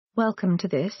Welcome to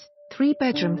this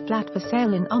 3-bedroom flat for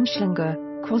sale in Umhlanga,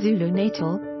 KwaZulu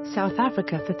Natal, South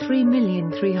Africa for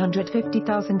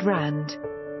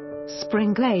R3,350,000.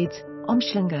 Spring Glades,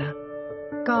 Umhlanga.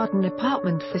 Garden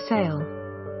apartment for sale.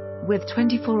 With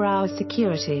 24-hour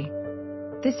security.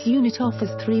 This unit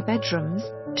offers 3 bedrooms,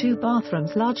 2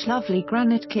 bathrooms, large lovely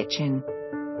granite kitchen.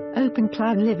 Open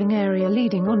plan living area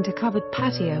leading onto covered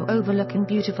patio overlooking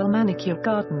beautiful manicured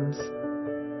gardens.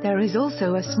 There is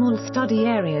also a small study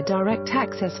area, direct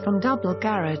access from double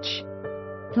garage.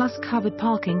 Plus covered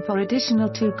parking for additional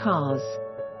 2 cars.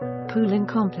 Pool in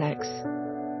complex.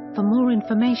 For more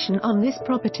information on this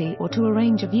property or to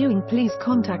arrange a viewing, please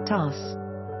contact us.